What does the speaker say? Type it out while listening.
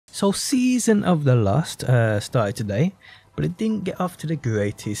So Season of the Lost started today, but it didn't get off to the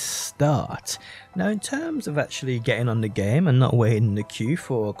greatest start. Now in terms of actually getting on the game and not waiting in the queue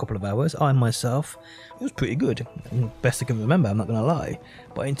for a couple of hours, I myself, it was pretty good. Best I can remember, I'm not going to lie.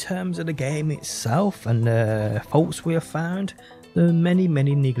 But in terms of the game itself and the faults we have found, there are many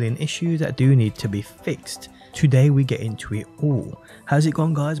niggling issues that do need to be fixed. Today we get into it all. How's it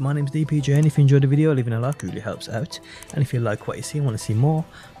going, guys? My name's DPJ, and if you enjoyed the video, leaving a like really helps out. And if you like what you see and want to see more,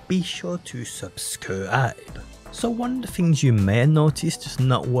 be sure to subscribe. So one of the things you may have noticed just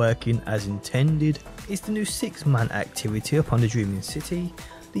not working as intended is the new 6-man activity upon the Dreaming City,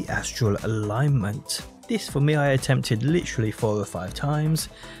 the Astral Alignment. This for me, I attempted literally 4 or 5 times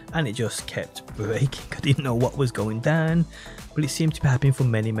and it just kept breaking. I didn't know what was going down, but it seemed to be happening for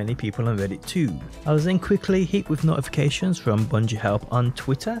many people on Reddit too. I was then quickly hit with notifications from Bungie Help on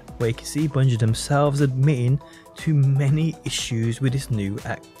Twitter, where you can see Bungie themselves admitting to many issues with this new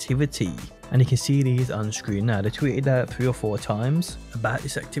activity. And you can see these on screen now. They tweeted out 3 or 4 times about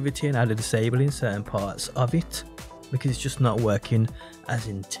this activity and how they're disabling certain parts of it, because it's just not working as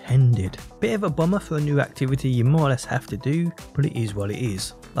intended. Bit of a bummer for a new activity you more or less have to do, but it is what it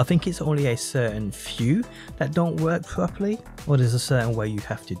is. I think it's only a certain few that don't work properly, or there's a certain way you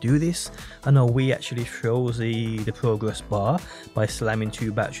have to do this. I know we actually froze the progress bar by slamming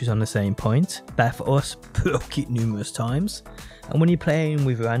 2 batteries on the same point. That for us broke it numerous times. And when you're playing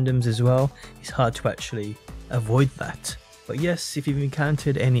with randoms as well, it's hard to actually avoid that. But yes, if you've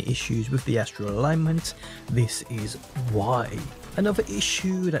encountered any issues with the Astral Alignment, this is why. Another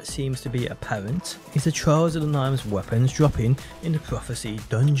issue that seems to be apparent is the Trials of the Nimes weapons dropping in the Prophecy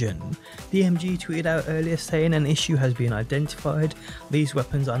dungeon. The MG tweeted out earlier saying an issue has been identified, these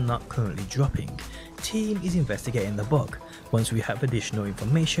weapons are not currently dropping. Team is investigating the bug. Once we have additional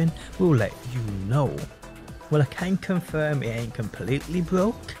information, we'll let you know. Well, I can confirm it ain't completely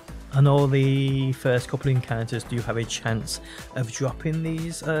broke. I know the first couple of encounters do have a chance of dropping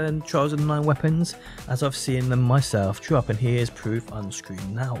these Trials of the Nine weapons, as I've seen them myself drop, and here's proof on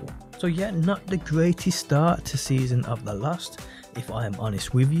screen now. So yeah, not the greatest start to Season of the Lost, if I am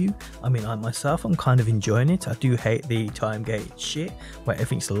honest with you. I mean, I myself, I'm kind of enjoying it. I do hate the time gate shit, where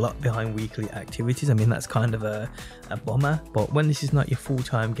everything's locked behind weekly activities. I mean, that's kind of a bummer, but when this is not your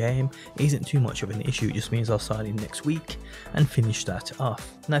full-time game, it isn't too much of an issue. It just means I'll sign in next week and finish that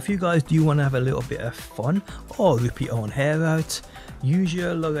off. Now, if you guys do want to have a little bit of fun or rip your own hair out, use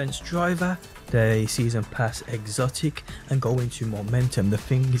your Lawrence Driver, the Season Pass exotic, and go into Momentum. The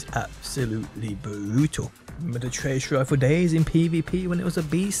thing is absolutely brutal. Remember the Trace Rifle days in PvP when it was a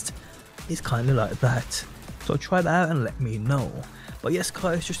beast? It's kind of like that. So try that out and let me know. But yes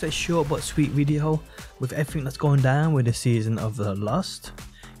guys, just a short but sweet video with everything that's going down with the Season of the Lost.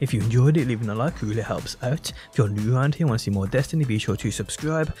 If you enjoyed it, leaving a like really helps out. If you're new around here and want to see more Destiny, be sure to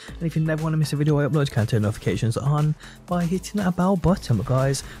subscribe. And if you never want to miss a video I upload, you can turn notifications on by hitting that bell button. But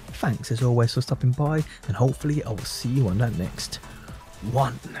guys, thanks as always for stopping by, and hopefully I will see you on that next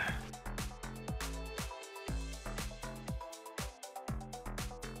one.